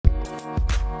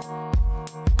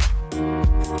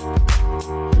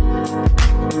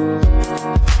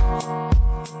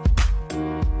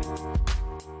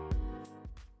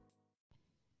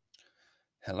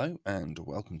Hello and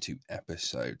welcome to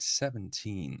episode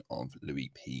 17 of Louis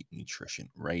P Nutrition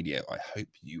Radio. I hope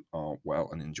you are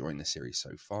well and enjoying the series so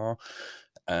far.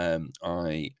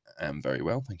 I am very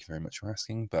well, thank you very much for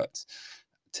asking. But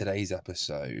today's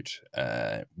episode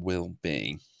will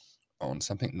be on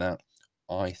something that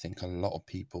I think a lot of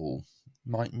people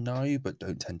might know but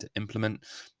don't tend to implement.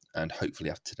 And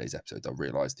hopefully, after today's episode, they'll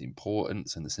realize the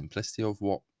importance and the simplicity of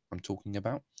what I'm talking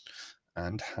about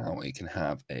and how it can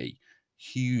have a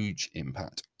huge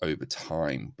impact over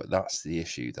time. But that's the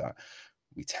issue, that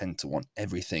we tend to want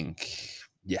everything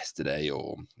yesterday,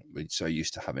 or we're so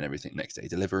used to having everything next day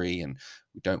delivery, and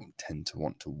we don't tend to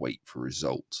want to wait for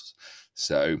results.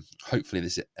 So hopefully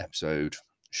this episode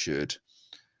should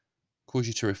cause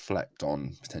you to reflect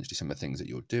on potentially some of the things that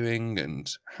you're doing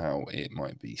and how it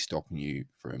might be stopping you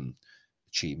from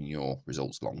achieving your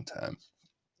results long term.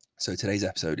 So today's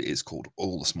episode is called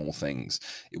All the Small Things.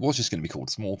 It was just going to be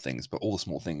called Small Things, but All the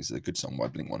Small Things is a good song by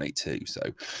Blink-182. So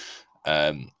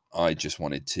I just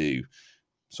wanted to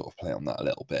sort of play on that a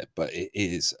little bit. But it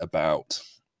is about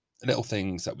little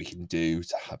things that we can do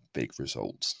to have big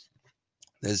results.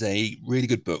 There's a really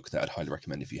good book that I'd highly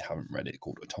recommend if you haven't read it,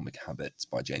 called Atomic Habits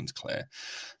by James Clear.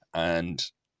 And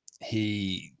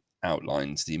he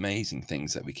outlines the amazing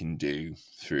things that we can do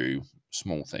through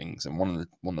small things. And one of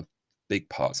the big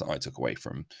parts that I took away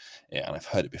from it, and I've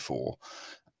heard it before,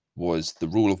 was the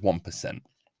rule of 1%.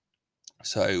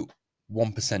 So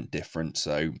 1% difference.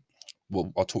 So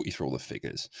I'll talk you through all the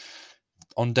figures.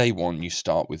 On day one, you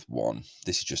start with 1.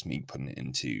 This is just me putting it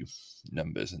into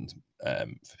numbers and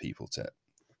for people to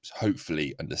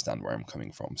hopefully understand where I'm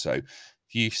coming from. So if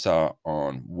you start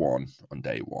on 1 on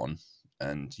day 1,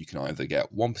 and you can either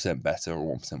get 1% better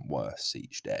or 1% worse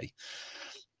each day.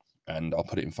 And I'll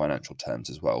put it in financial terms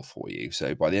as well for you.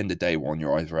 So by the end of day 1,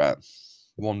 you're either at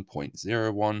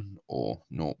 1.01 or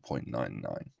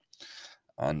 0.99.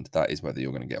 And that is whether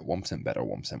you're going to get 1% better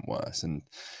or 1% worse. And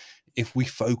if we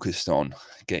focused on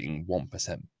getting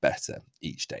 1% better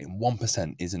each day, and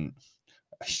 1% isn't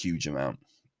a huge amount,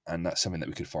 and that's something that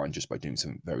we could find just by doing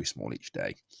something very small each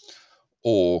day.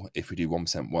 Or if we do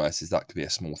 1% worse, is that could be a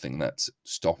small thing that's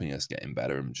stopping us getting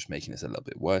better and just making us a little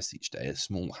bit worse each day, a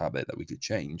small habit that we could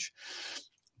change,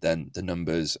 then the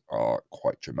numbers are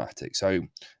quite dramatic. So at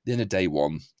the end of day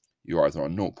 1, you're either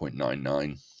on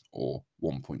 0.99 or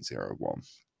 1.01.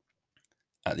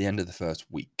 At the end of the first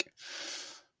week,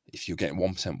 if you're getting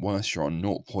 1% worse, you're on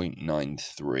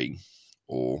 0.93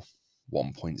 or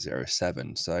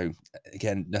 1.07. So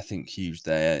again, nothing huge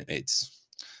there. It's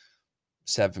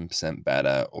 7%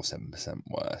 better or 7%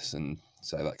 worse. And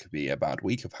so that could be a bad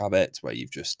week of habits where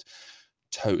you've just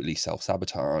totally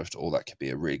self-sabotaged, or that could be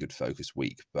a really good focused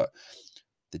week. But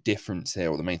the difference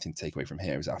here, or the main thing to take away from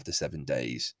here, is after 7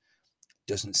 days,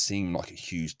 it doesn't seem like a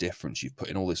huge difference. You've put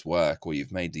in all this work, or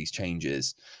you've made these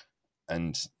changes,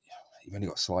 and you've only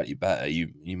got slightly better.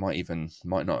 You might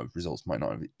not have, results might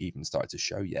not have even started to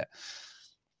show yet.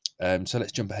 So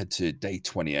let's jump ahead to day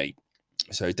 28.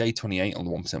 So day 28 on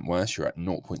the 1% worse, you're at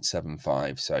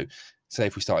 0.75. So say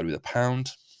if we started with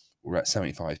 £1, we're at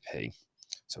 75p.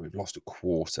 So we've lost a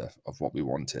quarter of what we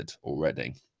wanted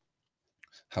already.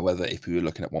 However, if we were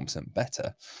looking at 1%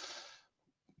 better,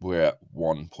 we're at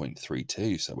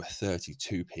 1.32. So we're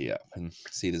 32p up. And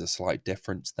see, there's a slight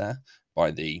difference there by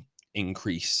the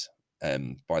increase,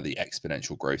 by the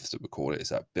exponential growth that we call it, is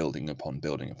that building upon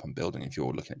building upon building. If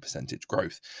you're looking at percentage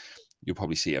growth, you'll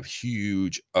probably see a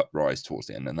huge uprise towards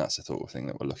the end, and that's the sort of thing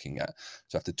that we're looking at.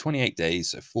 So after 28 days,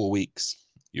 so 4 weeks,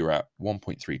 you're at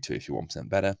 1.32 if you're 1%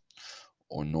 better,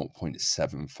 or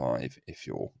 0.75 if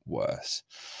you're worse.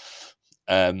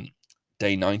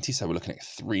 Day 90, so we're looking at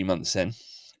 3 months in.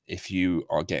 If you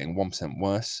are getting 1%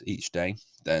 worse each day,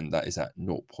 then that is at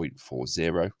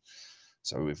 0.40.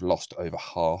 So we've lost over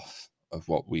half of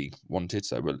what we wanted.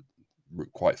 So we're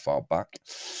quite far back.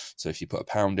 So if you put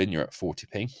 £1 in, you're at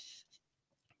 40p.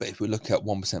 But if we look at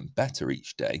 1% better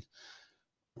each day,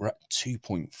 we're at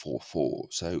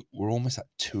 2.44. So we're almost at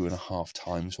 2.5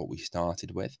 times what we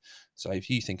started with. So if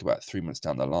you think about 3 months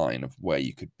down the line of where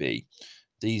you could be,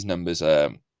 these numbers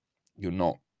are, you're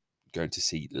not going to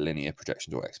see linear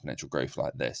projections or exponential growth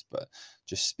like this, but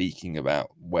just speaking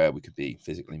about where we could be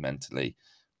physically, mentally,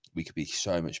 we could be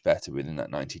so much better within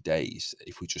that 90 days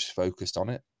if we just focused on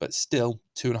it. But still,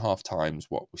 2.5 times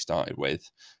what we started with.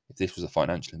 If this was a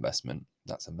financial investment,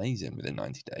 that's amazing within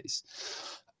 90 days.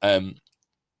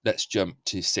 Let's jump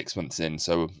to 6 months in.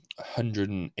 So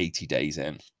 180 days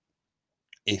in.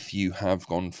 If you have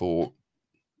gone for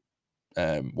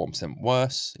 1%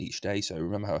 worse each day, so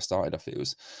remember how I started off, it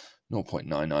was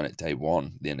 0.99 at day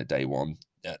 1, the end of day 1,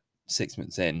 at 6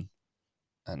 months in,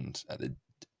 and at the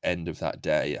end of that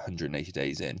day, 180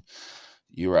 days in,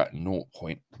 you're at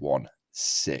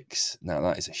 0.16. Now,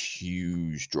 that is a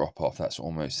huge drop off. That's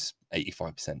almost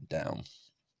 85% down.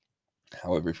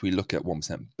 However, if we look at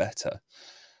 1% better,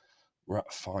 we're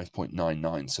at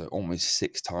 5.99, so almost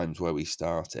 6 times where we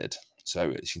started.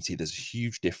 So as you can see, there's a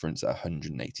huge difference at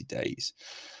 180 days.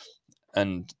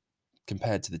 And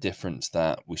compared to the difference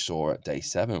that we saw at day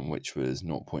 7, which was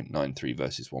 0.93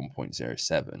 versus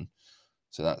 1.07,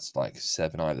 so that's like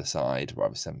 7 either side, or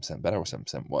either 7% better or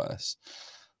 7% worse,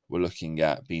 we're looking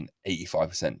at being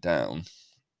 85% down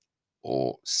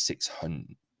or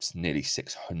 600, nearly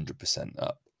 600%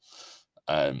 up,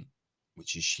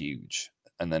 which is huge.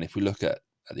 And then if we look at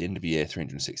the end of year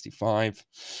 365,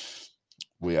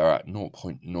 we are at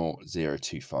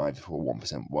 0.0025 if we're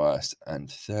 1% worse, and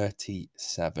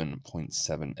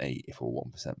 37.78 if we're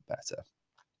 1% better.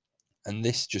 And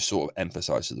this just sort of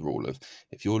emphasizes the rule of,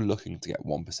 if you're looking to get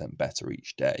 1% better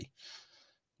each day,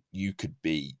 you could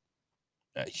be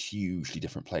a hugely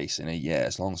different place in a year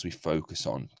as long as we focus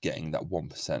on getting that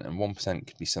 1%. And 1%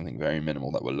 could be something very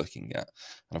minimal that we're looking at.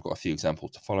 And I've got a few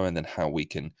examples to follow, and then how we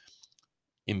can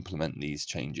implement these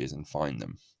changes and find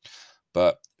them.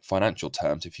 But financial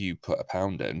terms, if you put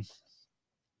 £1 in,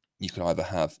 you could either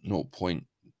have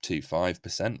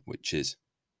 0.25%, which is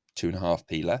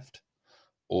 2.5p left,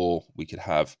 or we could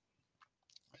have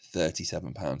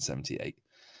 £37.78.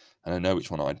 And I know which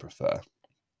one I'd prefer.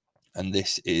 And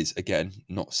this is, again,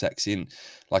 not sexy. And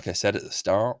like I said at the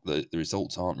start, the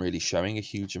results aren't really showing a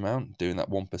huge amount, doing that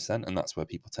 1%, and that's where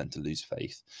people tend to lose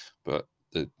faith. But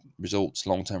the results,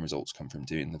 long-term results, come from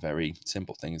doing the very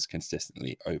simple things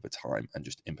consistently over time and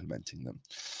just implementing them.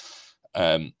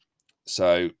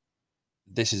 So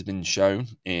this has been shown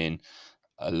in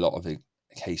a lot of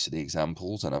case of the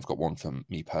examples, and I've got one from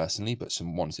me personally, but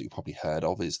some ones that you've probably heard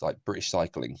of is like British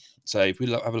Cycling. So if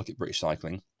we have a look at British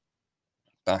Cycling,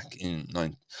 back in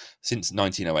since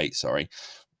 1908,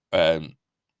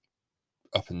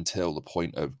 up until the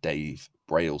point of Dave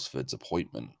Brailsford's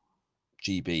appointment,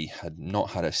 GB had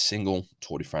not had a single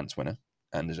Tour de France winner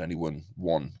and has only won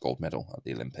 1 gold medal at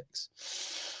the Olympics.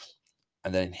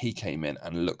 And then he came in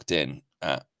and looked in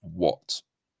at what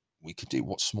we could do,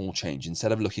 what small change,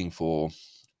 instead of looking for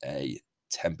a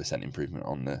 10% improvement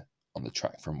on the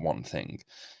track from one thing,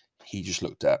 he just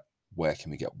looked at where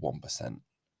can we get 1%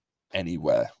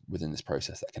 anywhere within this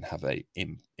process that can have a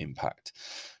impact.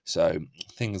 So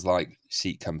things like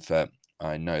seat comfort,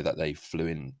 I know that they flew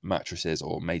in mattresses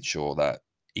or made sure that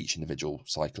each individual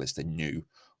cyclist, they knew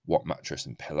what mattress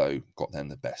and pillow got them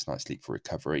the best night's sleep for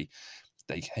recovery.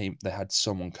 They had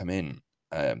someone come in,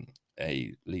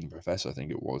 a leading professor, I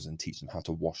think it was, and teach them how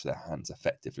to wash their hands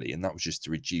effectively. And that was just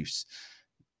to reduce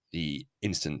the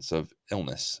instance of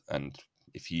illness. And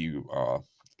if you are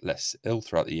less ill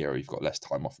throughout the year, or you've got less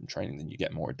time off from training, then you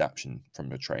get more adaptation from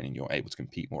your training. You're able to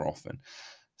compete more often.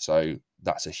 So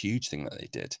that's a huge thing that they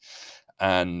did.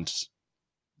 And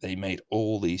they made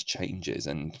all these changes.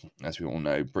 And as we all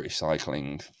know, British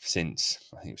Cycling, since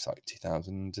I think it was like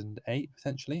 2008,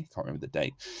 potentially, can't remember the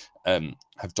date,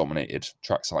 have dominated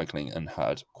track cycling and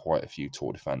had quite a few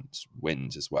Tour de France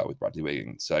wins as well with Bradley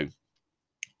Wiggins. So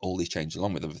all these changes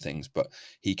along with other things, but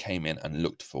he came in and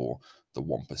looked for the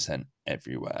 1%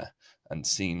 everywhere and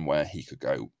seen where he could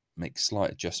go, make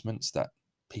slight adjustments that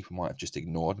people might have just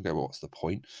ignored and go, well, what's the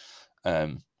point?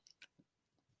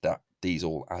 That these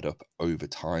all add up over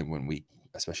time when we,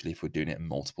 especially if we're doing it in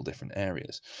multiple different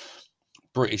areas.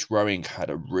 British Rowing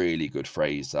had a really good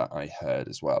phrase that I heard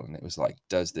as well, and it was like,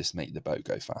 does this make the boat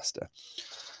go faster?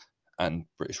 And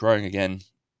British Rowing, again,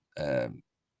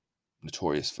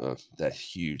 notorious for their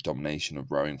huge domination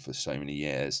of rowing for so many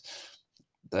years,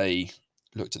 they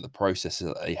looked at the processes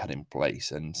that they had in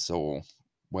place and saw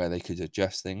where they could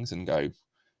adjust things and go,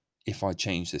 if I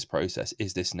change this process,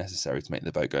 is this necessary to make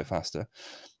the boat go faster?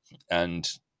 And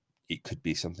it could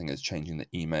be something as changing the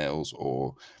emails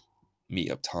or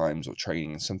meetup times or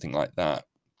training, something like that.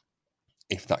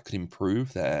 If that could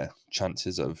improve their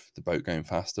chances of the boat going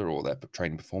faster or their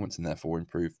training performance and therefore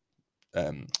improve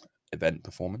event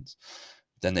performance,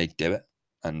 then they'd do it.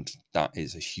 And that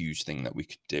is a huge thing that we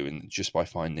could do. And just by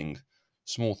finding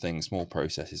small things, small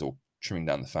processes, or trimming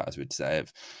down the fat, as we'd say,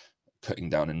 of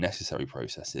cutting down unnecessary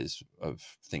processes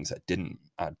of things that didn't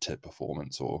add to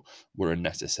performance or were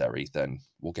unnecessary, then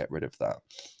we'll get rid of that.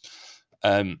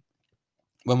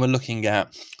 When we're looking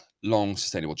at long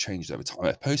sustainable changes over time,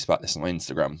 I posted about this on my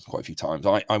Instagram quite a few times.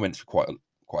 I went through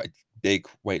quite a big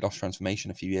weight loss transformation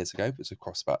a few years ago. It was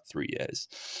across about 3 years.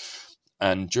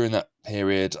 And during that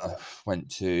period, I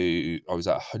was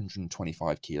at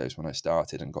 125 kilos when I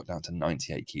started and got down to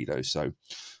 98 kilos. So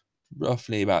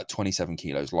roughly about 27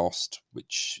 kilos lost,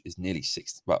 which is nearly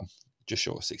 60, well, just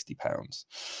short of 60 pounds.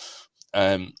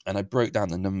 And I broke down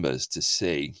the numbers to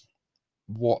see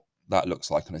what that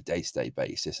looks like on a day-to-day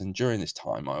basis. And during this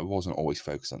time, I wasn't always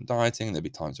focused on dieting. There'd be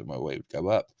times when my weight would go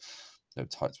up. There were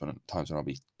times when I'll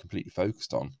be completely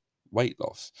focused on weight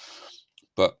loss.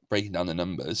 But breaking down the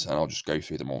numbers, and I'll just go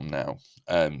through them all now.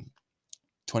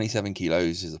 27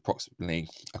 kilos is approximately,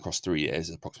 across 3 years,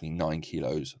 approximately 9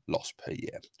 kilos lost per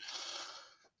year.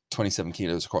 27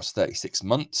 kilos across 36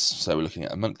 months. So we're looking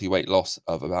at a monthly weight loss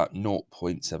of about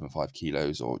 0.75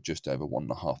 kilos, or just over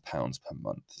 1.5 pounds per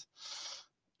month.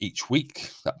 Each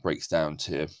week, that breaks down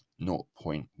to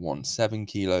 0.17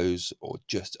 kilos, or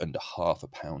just under half a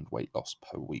pound weight loss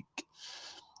per week.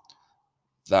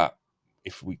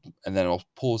 And then I'll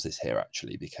pause this here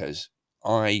actually, because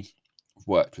I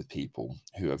worked with people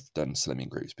who have done slimming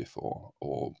groups before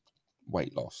or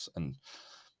weight loss, and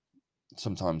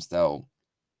sometimes they'll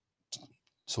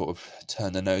sort of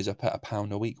turn their nose up at a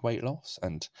pound a week weight loss.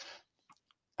 And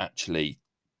actually,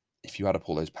 if you add up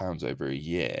all those pounds over a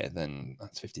year, then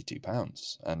that's 52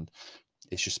 pounds. And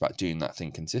it's just about doing that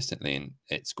thing consistently. And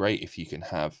it's great if you can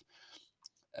have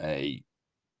a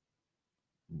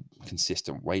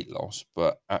consistent weight loss,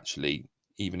 but actually,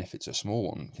 even if it's a small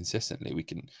one, consistently, we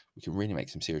can really make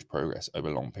some serious progress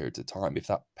over long periods of time. If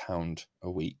that pound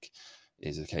a week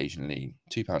is occasionally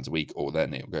 2 pounds a week, or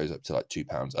then it goes up to like 2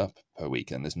 pounds up per week,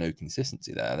 and there's no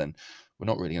consistency there, then we're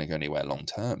not really going to go anywhere long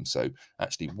term. So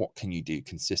actually, what can you do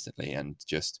consistently and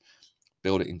just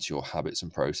build it into your habits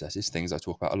and processes? Things I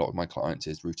talk about a lot with my clients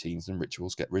is routines and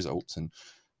rituals get results. And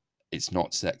it's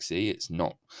not sexy. It's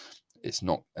not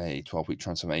a 12-week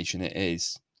transformation. It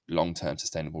is long-term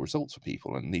sustainable results for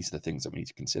people. And these are the things that we need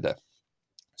to consider.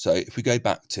 So if we go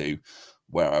back to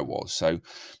where I was, so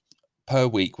per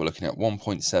week, we're looking at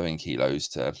 1.7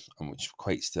 kilos which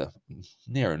equates to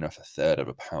near enough a third of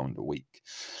a pound a week.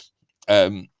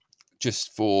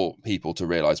 Just for people to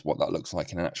realize what that looks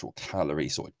like in an actual calorie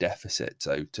sort of deficit.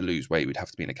 So to lose weight, we'd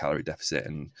have to be in a calorie deficit,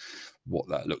 and what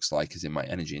that looks like is in my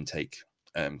energy intake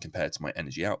compared to my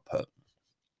energy output.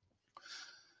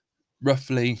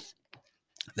 Roughly,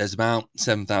 there's about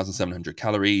 7,700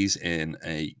 calories in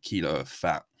a kilo of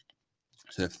fat.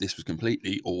 So if this was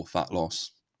completely all fat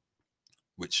loss,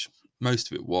 which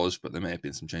most of it was, but there may have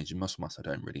been some change in muscle mass, I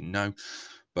don't really know,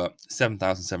 but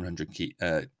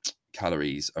 7,700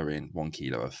 calories are in 1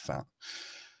 kilo of fat.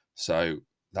 So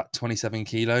that 27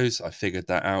 kilos, I figured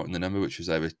that out in the number, which was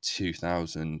over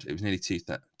 2,000. It was nearly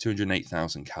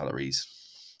 208,000 calories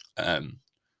of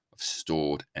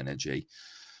stored energy.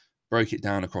 Broke it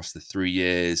down across the 3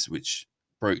 years, which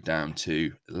broke down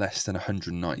to less than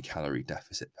 190 calorie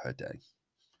deficit per day.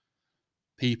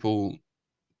 People,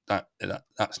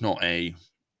 that's not a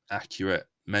accurate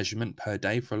measurement per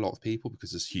day for a lot of people,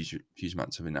 because there's huge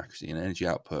amounts of inaccuracy in energy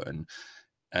output and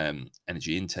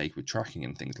energy intake with tracking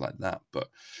and things like that. But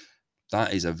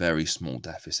that is a very small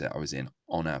deficit I was in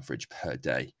on average per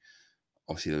day.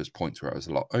 Obviously, there was points where I was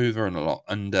a lot over and a lot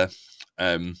under.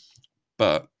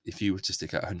 But if you were to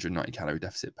stick at 190 calorie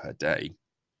deficit per day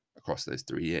across those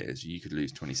 3 years, you could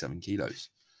lose 27 kilos,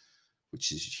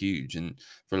 which is huge. And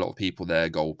for a lot of people, their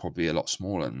goal will probably be a lot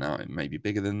smaller than that. It may be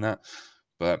bigger than that.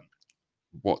 But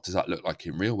what does that look like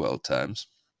in real world terms?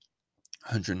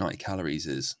 190 calories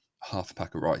is half a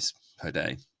pack of rice per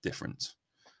day difference.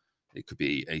 It could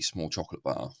be a small chocolate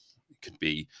bar. It could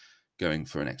be going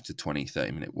for an extra 20,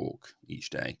 30-minute walk each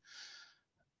day.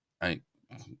 And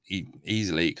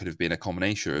easily, it could have been a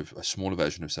combination of a smaller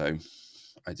version of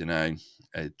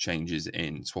changes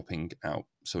in swapping out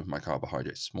some of my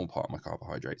carbohydrates, a small part of my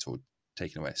carbohydrates, or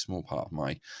taking away a small part of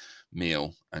my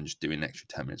meal and just doing an extra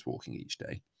 10 minutes walking each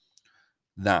day.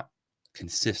 That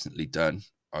consistently done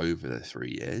over the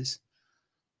 3 years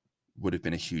would have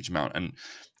been a huge amount. And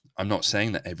I'm not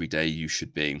saying that every day you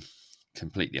should be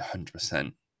completely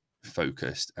 100%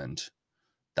 focused and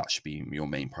that should be your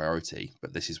main priority.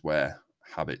 But this is where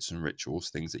habits and rituals,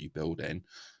 things that you build in,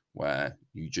 where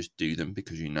you just do them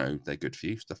because you know they're good for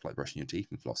you, stuff like brushing your teeth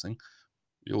and flossing.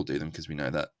 We all do them because we know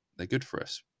that they're good for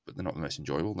us, but they're not the most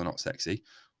enjoyable, they're not sexy,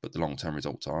 but the long-term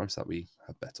results are is that we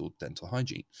have better dental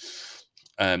hygiene.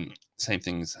 Same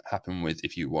things happen with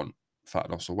if you want fat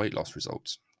loss or weight loss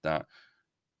results, that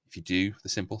if you do the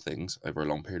simple things over a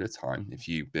long period of time, if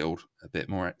you build a bit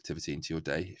more activity into your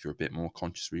day, if you're a bit more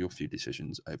conscious with your food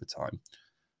decisions over time,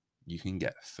 you can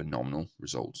get phenomenal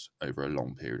results over a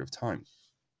long period of time.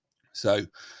 So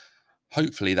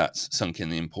hopefully that's sunk in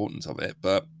the importance of it.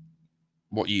 But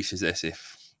what use is this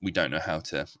if we don't know how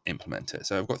to implement it?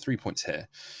 So I've got 3 points here.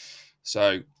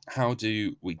 So how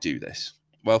do we do this?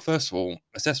 Well, first of all,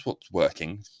 assess what's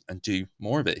working and do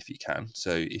more of it if you can.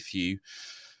 So if you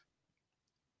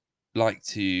like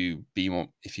to be more,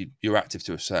 if you're active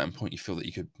to a certain point, you feel that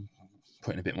you could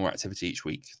put in a bit more activity each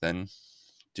week, then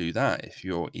do that. If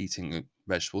you're eating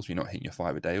vegetables, you're not hitting your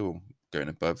 5 a day or going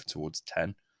above towards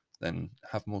 10, then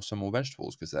have some more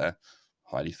vegetables because they're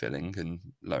highly filling and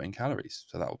low in calories.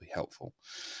 So that will be helpful.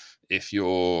 If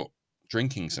you're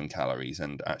drinking some calories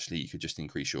and actually you could just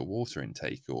increase your water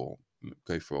intake or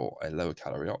go for a lower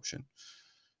calorie option,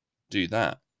 do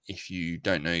that. If you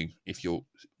don't know, if you'll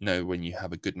know when you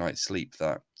have a good night's sleep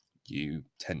that you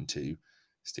tend to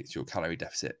stick to your calorie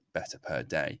deficit better per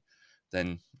day,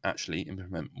 then actually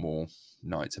implement more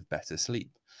nights of better sleep.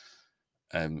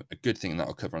 A good thing that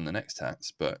I'll cover on the next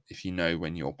tax, but if you know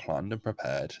when you're planned and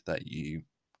prepared that you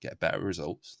get better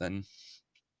results, then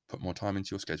put more time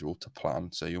into your schedule to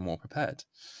plan so you're more prepared.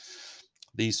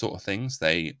 These sort of things,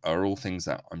 they are all things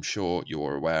that I'm sure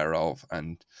you're aware of,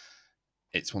 and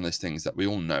it's one of those things that we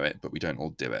all know it, but we don't all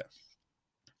do it.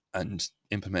 And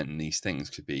implementing these things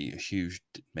could be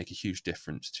make a huge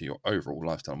difference to your overall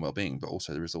lifestyle and well-being, but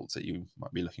also the results that you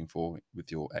might be looking for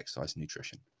with your exercise and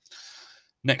nutrition.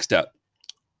 Next up,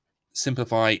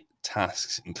 simplify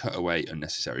tasks and cut away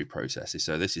unnecessary processes.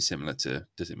 So this is similar to,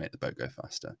 does it make the boat go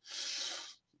faster?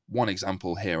 One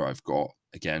example here I've got,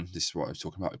 again, this is what I was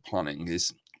talking about with planning,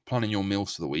 is planning your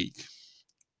meals for the week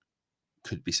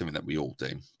could be something that we all do,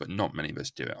 but not many of us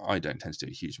do it. I don't tend to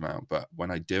do a huge amount, but when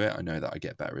I do it, I know that I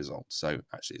get better results. So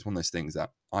actually, it's one of those things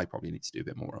that I probably need to do a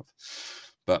bit more of.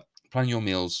 But planning your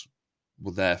meals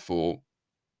will therefore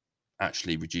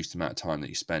actually reduce the amount of time that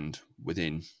you spend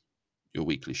within your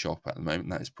weekly shop at the moment.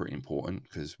 That is pretty important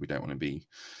because we don't want to be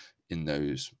in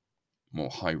those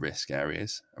more high risk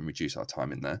areas and reduce our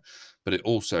time in there. But it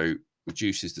also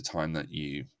reduces the time that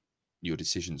your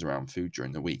decisions around food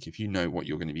during the week. If you know what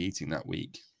you're going to be eating that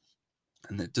week,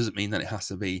 and it doesn't mean that it has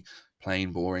to be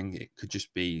plain boring. It could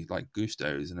just be like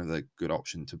Gusto is another good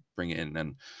option to bring it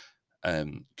in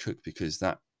and cook, because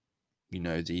that, you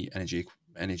know, the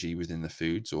energy within the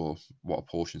foods or what a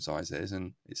portion size is,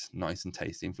 and it's nice and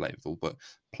tasty and flavorful. But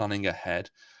planning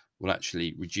ahead will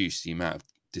actually reduce the amount of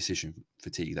decision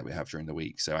fatigue that we have during the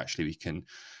week. So actually we can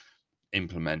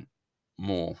implement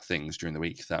more things during the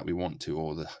week that we want to,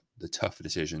 or the tougher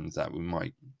decisions that we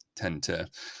might tend to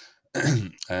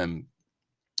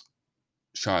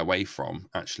shy away from.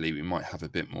 Actually, we might have a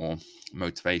bit more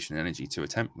motivation and energy to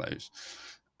attempt those.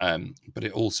 But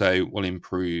it also will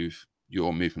improve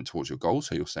your movement towards your goal,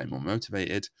 so you'll stay more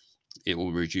motivated. It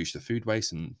will reduce the food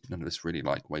waste, and none of us really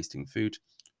like wasting food.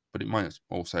 But it might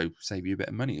also save you a bit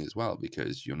of money as well,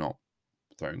 because you're not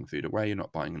throwing food away, you're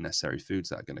not buying unnecessary foods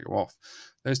that are going to go off,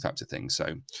 those types of things.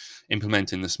 So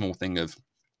implementing the small thing of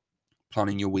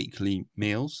planning your weekly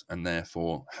meals and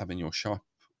therefore having your shop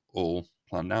all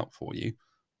planned out for you,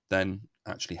 then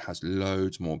actually has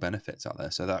loads more benefits out there.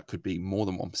 So that could be more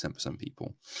than 1% for some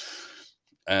people.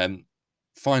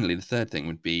 Finally, the third thing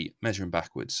would be measuring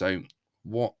backwards. So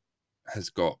what has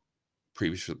got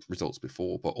previous results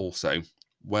before, but also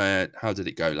how did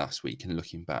it go last week? And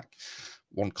looking back,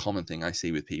 one common thing I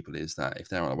see with people is that if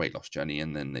they're on a weight loss journey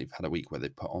and then they've had a week where they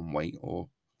put on weight, or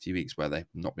a few weeks where they've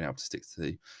not been able to stick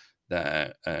to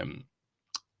their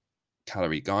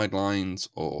calorie guidelines,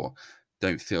 or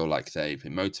don't feel like they've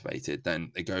been motivated,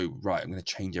 then they go, right, I'm going to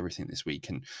change everything this week.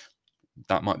 And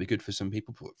that might be good for some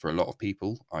people, but for a lot of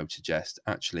people, I would suggest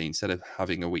actually, instead of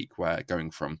having a week where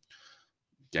going from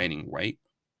gaining weight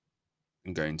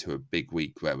and going to a big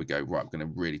week where we go, right, I'm going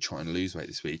to really try and lose weight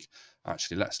this week,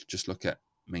 actually, let's just look at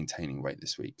maintaining weight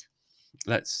this week.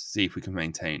 Let's see if we can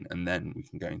maintain, and then we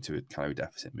can go into a calorie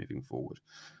deficit moving forward.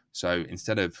 So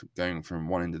instead of going from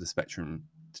one end of the spectrum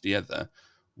to the other,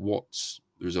 what's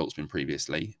the results been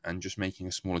previously, and just making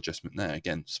a small adjustment there.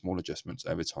 Again, small adjustments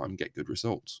over time get good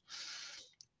results.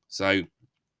 So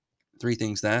 3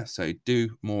 things there. So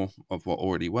do more of what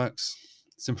already works,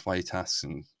 simplify your tasks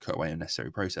and cut away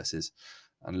unnecessary processes,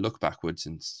 and look backwards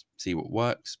and see what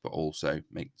works, but also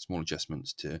make small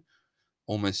adjustments to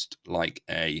almost like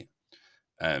a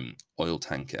oil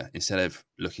tanker. Instead of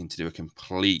looking to do a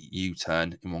complete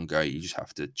U-turn in one go, you just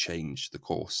have to change the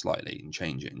course slightly and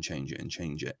change it and change it and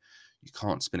change it. You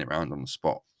can't spin it around on the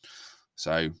spot.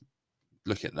 So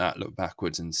look at that, look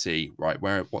backwards and see, right,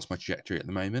 what's my trajectory at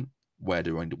the moment? Where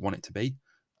do I want it to be?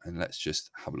 And let's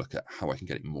just have a look at how I can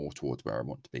get it more towards where I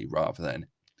want to be, rather than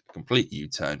a complete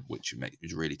U-turn, which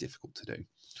is really difficult to do.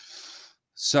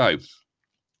 So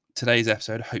today's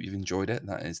episode, I hope you've enjoyed it.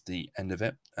 That is the end of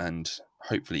it. And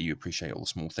hopefully you appreciate all the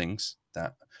small things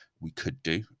that we could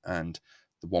do, and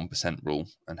the 1% rule,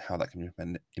 and how that can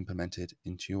be implemented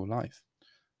into your life.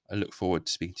 I look forward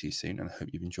to speaking to you soon, and I hope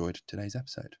you've enjoyed today's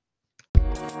episode.